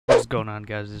going on,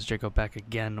 guys? It's Jacob back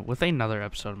again with another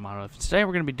episode of Monolith. Today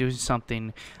we're going to be doing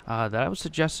something that I was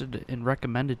suggested and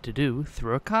recommended to do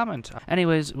through a comment.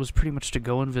 Anyways, it was pretty much to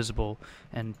go invisible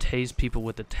and tase people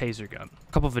with a taser gun.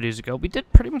 A couple videos ago, we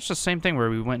did pretty much the same thing where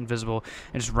we went invisible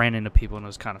and just ran into people, and it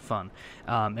was kind of fun.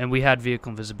 And we had vehicle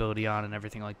invisibility on and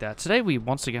everything like that. Today we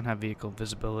once again have vehicle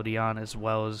invisibility on, as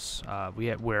well as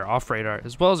we're off radar,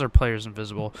 as well as our players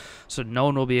invisible, so no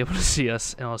one will be able to see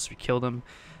us unless we kill them.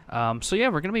 So yeah,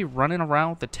 we're going to be running around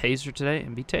with the taser today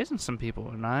and be tasing some people,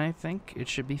 and I think it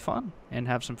should be fun and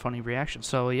have some funny reactions.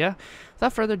 So yeah,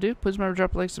 without further ado, please remember to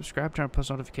drop a like, subscribe, turn on post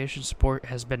notifications. Support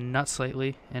has been nuts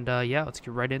lately, and yeah, let's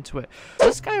get right into it.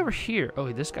 This guy over here, oh,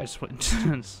 this guy just went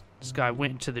into, this guy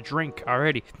went into the drink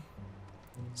already.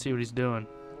 Let's see what he's doing.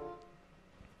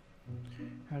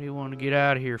 How do you want to get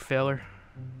out of here, feller?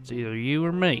 It's either you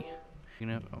or me. You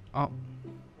know, oh.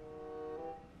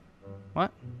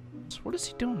 What? What is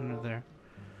he doing under there?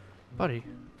 Buddy.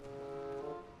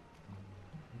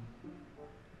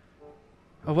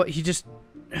 Oh, what? He just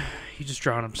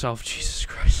drowned himself. Jesus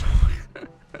Christ.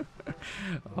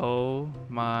 Oh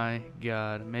my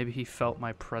God. Maybe he felt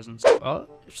my presence. Oh,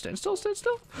 stand still, stand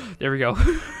still. There we go.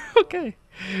 Okay.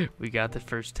 We got the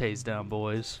first tase down,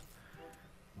 boys.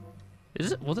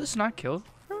 Will this not kill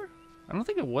her? I don't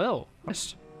think it will.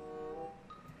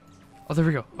 Oh, there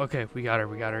we go. Okay, we got her.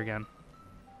 We got her again.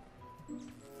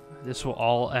 This will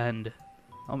all end.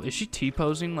 Is she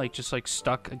T-posing, like, just, like,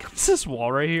 stuck against this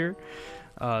wall right here?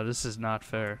 This is not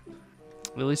fair.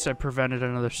 At least I prevented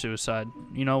another suicide.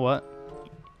 You know what?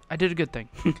 I did a good thing.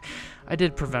 I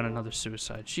did prevent another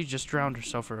suicide. She just drowned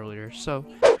herself earlier, so...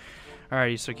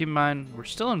 Alrighty, so keep in mind, we're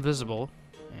still invisible.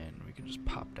 And we can just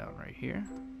pop down right here.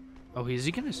 Oh, is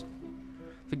he gonna...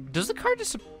 Does the car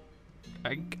disappear?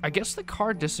 I guess the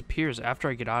car disappears after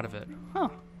I get out of it. Huh.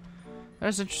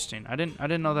 That's interesting. I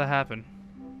didn't know that happened.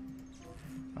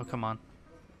 Oh, come on.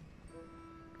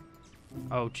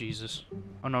 Oh, Jesus.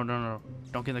 Oh, no, no, no.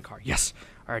 Don't get in the car. Yes.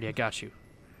 Alrighty, I got you.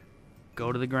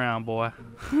 Go to the ground, boy.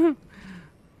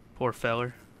 Poor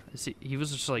feller. He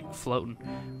was just like floating.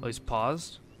 Oh, he's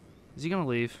paused. Is he gonna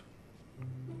leave?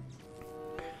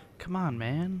 Come on,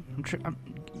 man.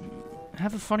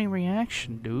 Have a funny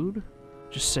reaction, dude.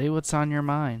 Just say what's on your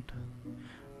mind.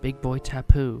 Big boy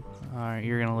Tapu. Alright,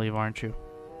 you're gonna leave, aren't you?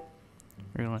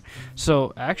 You're gonna leave.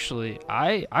 So, actually,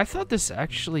 I thought this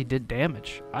actually did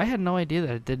damage. I had no idea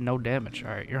that it did no damage.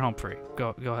 Alright, you're home free.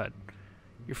 Go ahead.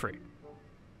 You're free.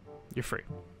 You're free.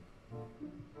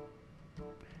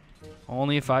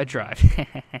 Only if I drive.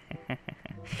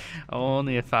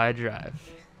 Only if I drive.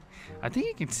 I think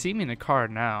you can see me in the car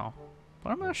now, but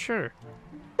I'm not sure.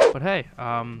 But hey,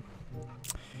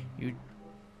 you...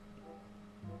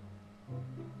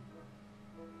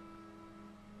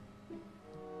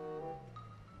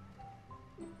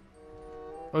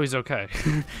 Oh, he's okay.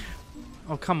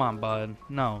 Oh, come on, bud.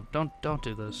 No, don't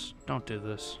do this. Don't do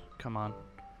this. Come on.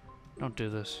 Don't do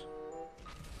this.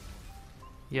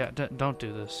 Yeah, don't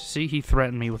do this. See, he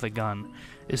threatened me with a gun.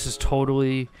 This is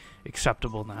totally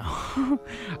acceptable now.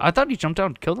 I thought he jumped out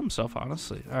and killed himself,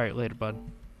 honestly. Alright, later, bud.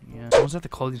 Yeah. Someone's at the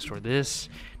clothing store. Now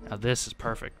this is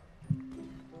perfect.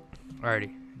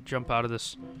 Alrighty. Jump out of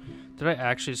this. Did I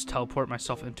actually just teleport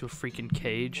myself into a freaking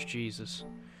cage? Jesus.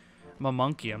 I'm a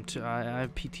monkey. I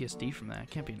have PTSD from that. I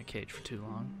can't be in a cage for too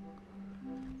long.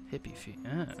 Hippie feet.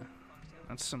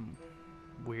 That's some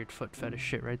weird foot fetish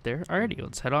shit right there. Alrighty,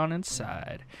 let's head on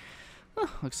inside. Oh,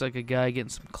 looks like a guy getting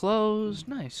some clothes.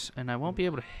 Nice. And I won't be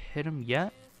able to hit him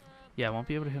yet. Yeah, I won't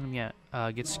be able to hit him yet.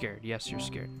 Get scared. Yes, you're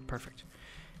scared. Perfect.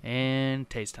 And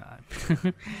tase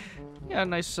time. Yeah,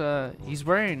 nice. He's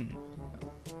wearing...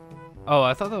 Oh,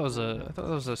 I thought that was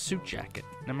a suit jacket.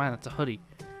 Never mind, that's a hoodie.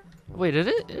 Wait, it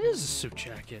is a suit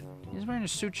jacket. He's wearing a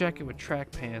suit jacket with track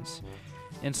pants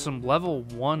and some level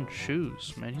 1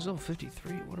 shoes. Man, he's level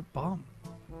 53. What a bum.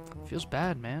 Feels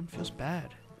bad, man. Feels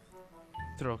bad.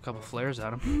 Throw a couple flares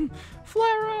at him.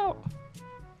 Flare out!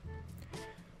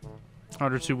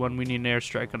 102-1, we need an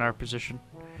airstrike on our position.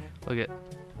 Look at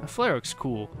that flare looks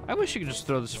cool. I wish you could just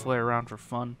throw this flare around for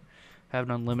fun. Have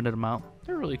an unlimited amount.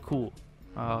 They're really cool.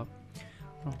 Oh,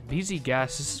 BZ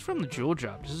gas. This is from the Jewel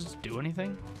Job. Does this do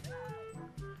anything?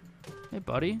 Hey,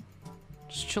 buddy.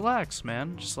 Just chillax,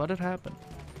 man. Just let it happen.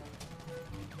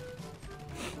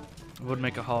 I would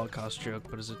make a Holocaust joke,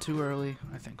 but is it too early?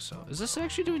 I think so. Is this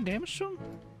actually doing damage to him?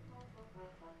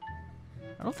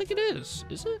 I don't think it is.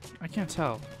 Is it? I can't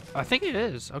tell. I think it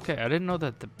is. Okay, I didn't know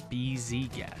that the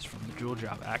BZ gas from the Jewel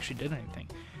Job actually did anything.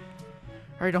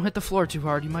 Alright, don't hit the floor too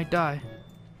hard. You might die.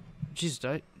 Jesus,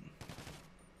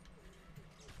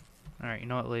 Alright, you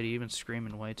know what, lady? You've been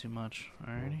screaming way too much.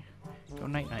 Alrighty. Go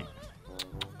night-night.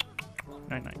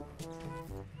 night, night.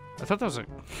 I thought that was a...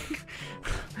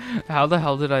 How the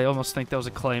hell did I almost think that was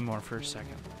a claymore for a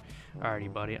second?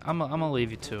 Alrighty, buddy. I'm gonna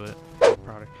leave you to it.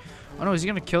 Product. Oh no, is he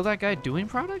gonna kill that guy doing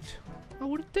product? Oh,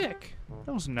 what a dick.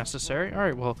 That wasn't necessary.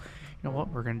 Alright, well, you know what?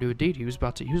 We're gonna do a deed. He was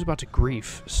about to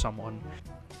grief someone.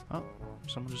 Oh,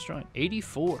 someone just joined.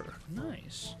 84.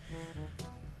 Nice.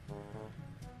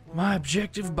 My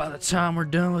objective by the time we're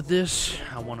done with this,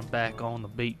 I want him back on the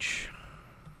beach.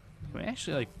 Can we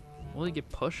actually, like, will he get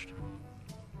pushed?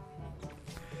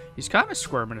 He's kind of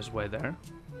squirming his way there.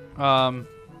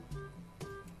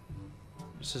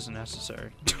 This isn't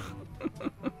necessary.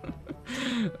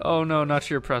 Oh no, not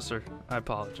your oppressor. I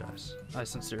apologize. I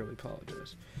sincerely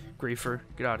apologize. Griefer,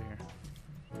 get out of here.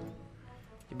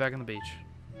 Get back on the beach.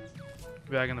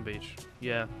 Get back on the beach.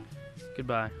 Yeah.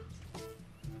 Goodbye.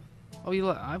 Oh,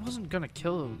 I wasn't gonna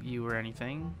kill you or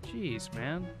anything. Jeez,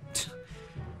 man.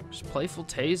 Just playful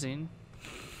tasing.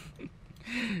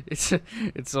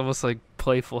 It's almost like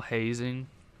playful hazing,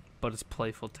 but it's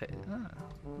playful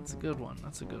that's a good one.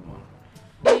 That's a good one.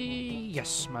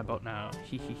 Yes, my boat now.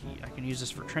 Hee hee hee. I can use this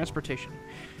for transportation.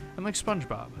 I'm like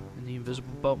SpongeBob in the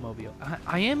invisible boatmobile.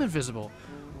 I am invisible.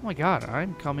 Oh my god,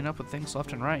 I'm coming up with things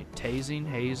left and right. Tasing,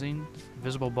 hazing,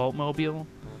 invisible boatmobile.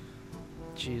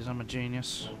 Jeez, I'm a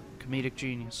genius. Comedic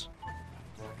genius.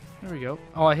 There we go.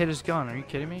 Oh, I hit his gun. Are you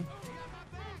kidding me?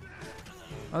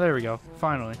 Oh, there we go.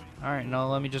 Finally. Alright, now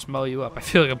let me just mow you up. I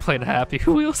feel like I'm playing Happy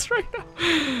Wheels right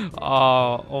now.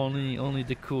 Oh, only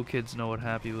the cool kids know what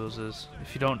Happy Wheels is.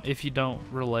 If you don't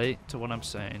relate to what I'm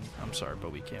saying, I'm sorry,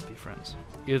 but we can't be friends.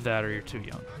 Either that or you're too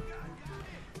young.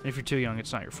 And if you're too young,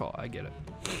 it's not your fault. I get it.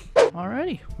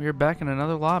 Alrighty, we are back in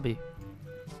another lobby.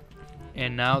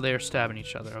 And now they're stabbing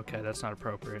each other. Okay, that's not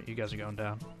appropriate. You guys are going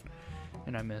down.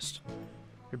 And I missed.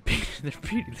 They're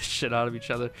beating the shit out of each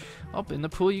other. Oh, in the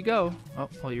pool you go. Oh,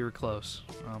 well, you were close.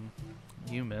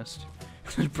 You missed.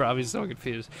 Probably so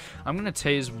confused. I'm gonna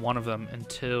tase one of them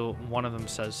until one of them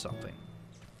says something.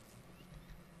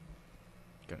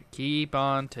 Gonna keep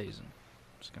on tasing.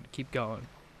 Just gonna keep going.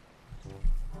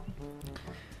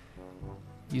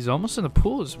 He's almost in the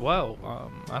pool as well.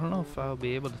 I don't know if I'll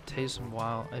be able to tase him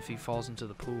if he falls into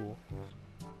the pool.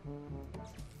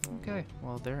 Okay,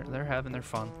 well they're having their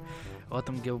fun. I'll let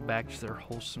them go back to their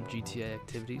wholesome GTA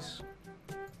activities.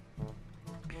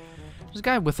 There's a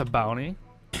guy with a bounty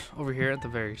over here at the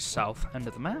very south end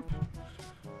of the map.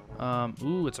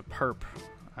 Ooh, it's a perp.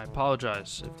 I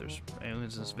apologize if there's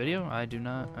aliens in this video. I do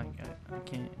not. I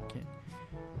can't.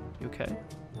 You okay?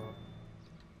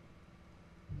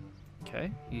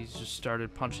 Okay, he's just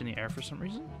started punching the air for some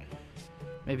reason.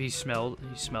 Maybe he smelled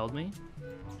me.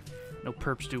 No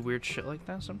perps do weird shit like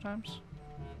that sometimes.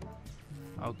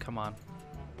 Oh, come on.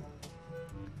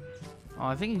 Oh,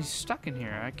 I think he's stuck in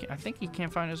here. I think he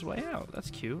can't find his way out. That's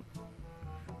cute.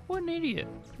 What an idiot.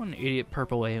 What an idiot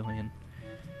purple alien.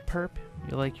 Perp,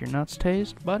 you like your nuts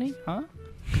tased, buddy? Huh?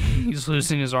 He's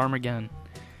losing his arm again.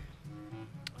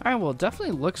 Alright, well, it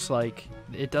definitely looks like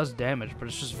it does damage, but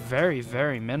it's just very,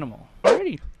 very minimal.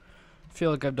 Alrighty. I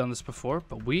feel like I've done this before,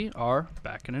 but we are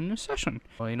back in a new session.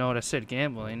 Well, you know what I said,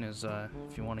 gambling is,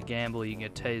 if you want to gamble, you can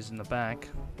get tased in the back.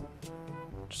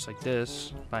 Just like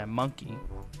this, by a monkey.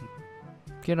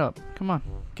 Get up. Come on.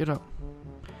 Get up.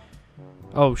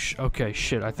 Oh, okay,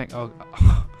 shit. I think, oh,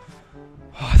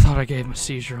 I thought I gave him a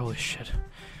seizure. Holy shit.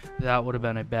 That would have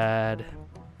been a bad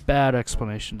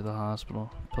explanation to the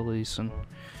hospital, police, and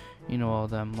you know all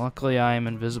them. Luckily, I am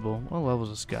invisible. What level is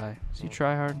this guy? Is he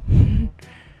tryhard?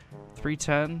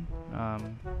 310? I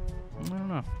don't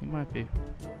know. He might be.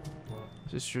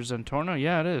 Is this your Zentorno?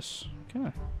 Yeah, it is.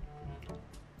 Okay.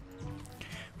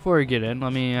 Before we get in,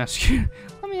 let me ask you.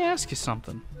 Let me ask you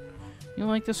something. You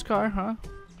like this car, huh?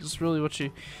 Is this really what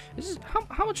you? Is this,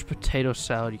 how much potato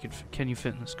salad can you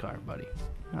fit in this car, buddy?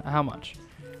 How much?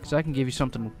 Because I can give you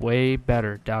something way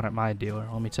better down at my dealer.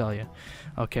 Let me tell you.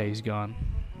 Okay, he's gone.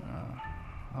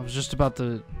 I was just about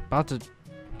to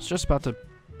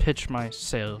pitch my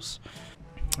sales.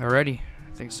 Alrighty,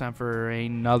 I think it's time for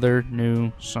another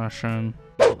new session.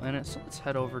 So let's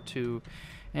head over to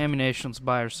ammunition. Let's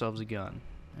buy ourselves a gun.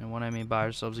 And when I mean buy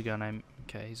ourselves a gun,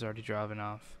 okay, he's already driving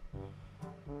off.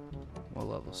 What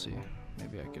level is he?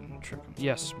 Maybe I can trick him.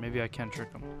 Yes, maybe I can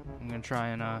trick him. I'm gonna try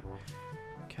and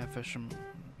catfish him,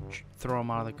 throw him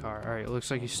out of the car. Alright, it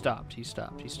looks like he stopped. He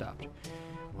stopped.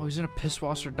 Oh, he's in a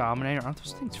Pisswasser Dominator. Aren't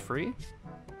those things free?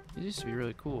 These used to be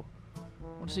really cool.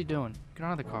 What is he doing? Get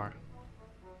out of the car.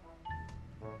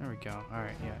 There we go.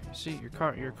 Alright, yeah. You see,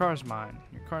 your car's mine.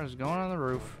 Your car is going on the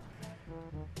roof.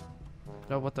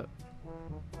 Oh, what the?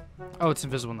 Oh, it's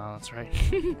invisible now. That's right.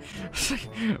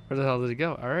 Where the hell did it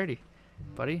go? Alrighty,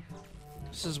 buddy.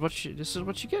 This is what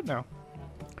you get now.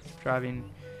 Driving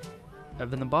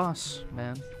Evan the Boss,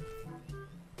 man.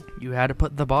 You had to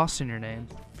put the boss in your name.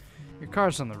 Your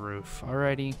car's on the roof.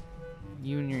 Alrighty.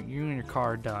 You and your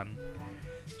car are done.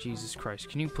 Jesus Christ.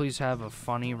 Can you please have a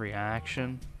funny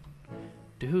reaction?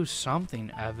 Do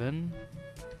something, Evan.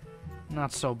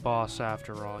 Not so boss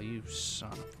after all, you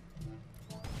son of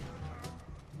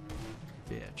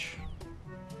a bitch.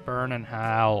 Burn in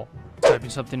hell. Typing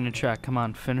something in the chat. Come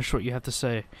on, finish what you have to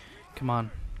say. Come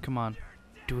on, come on.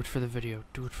 Do it for the video.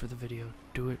 Do it for the video.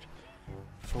 Do it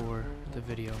for the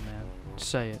video, man.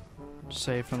 Say it.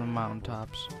 Say it from the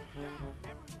mountaintops.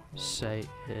 Say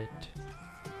it.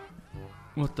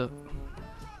 What the?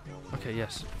 Okay,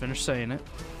 yes. Finish saying it.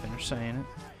 Finish saying it.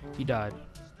 He died.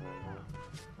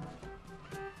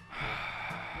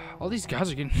 All these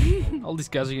guys are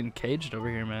getting caged over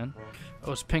here, man.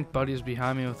 Oh, his pink buddy is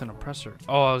behind me with an oppressor.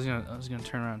 Oh, I was gonna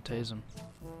turn around and tase him.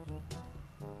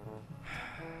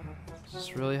 Is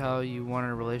this really how you want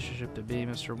a relationship to be,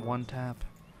 Mr. One Tap?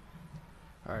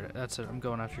 Alright, that's it. I'm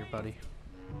going after your buddy.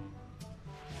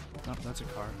 Oh, that's a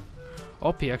car.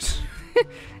 Oh, PX.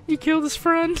 You killed his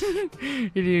friend. He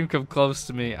didn't even come close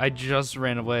to me. I just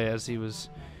ran away as he was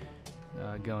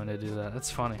going to do that.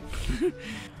 That's funny.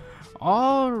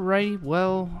 Alright,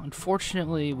 well,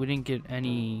 unfortunately, we didn't get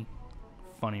any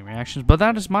funny reactions, but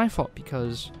that is my fault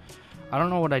because I don't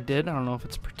know what I did. I don't know if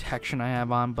it's protection I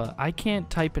have on, but I can't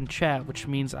type in chat, which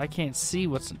means I can't see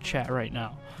what's in chat right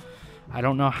now. I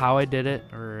don't know how I did it,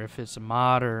 or if it's a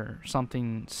mod or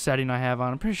something setting I have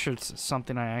on. I'm pretty sure it's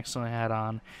something I accidentally had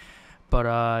on,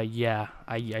 but yeah,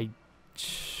 I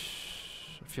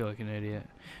feel like an idiot.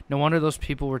 No wonder those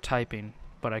people were typing,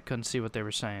 but I couldn't see what they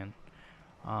were saying.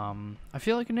 I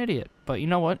feel like an idiot, but you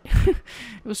know what? It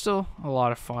was still a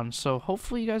lot of fun, so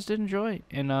hopefully you guys did enjoy.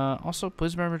 And also,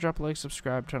 please remember to drop a like,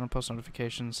 subscribe, turn on post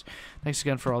notifications. Thanks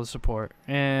again for all the support,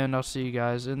 and I'll see you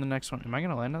guys in the next one. Am I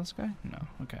gonna land on this guy? No.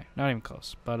 Okay, not even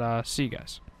close, but see you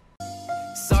guys.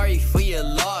 Sorry for your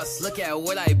loss. Look at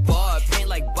what I bought. Paint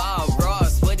like Bob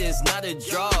Ross, but it's not a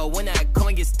draw. When that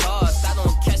coin gets tossed, I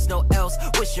don't catch no else.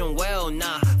 Wishing well,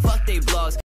 nah. Fuck they blogs.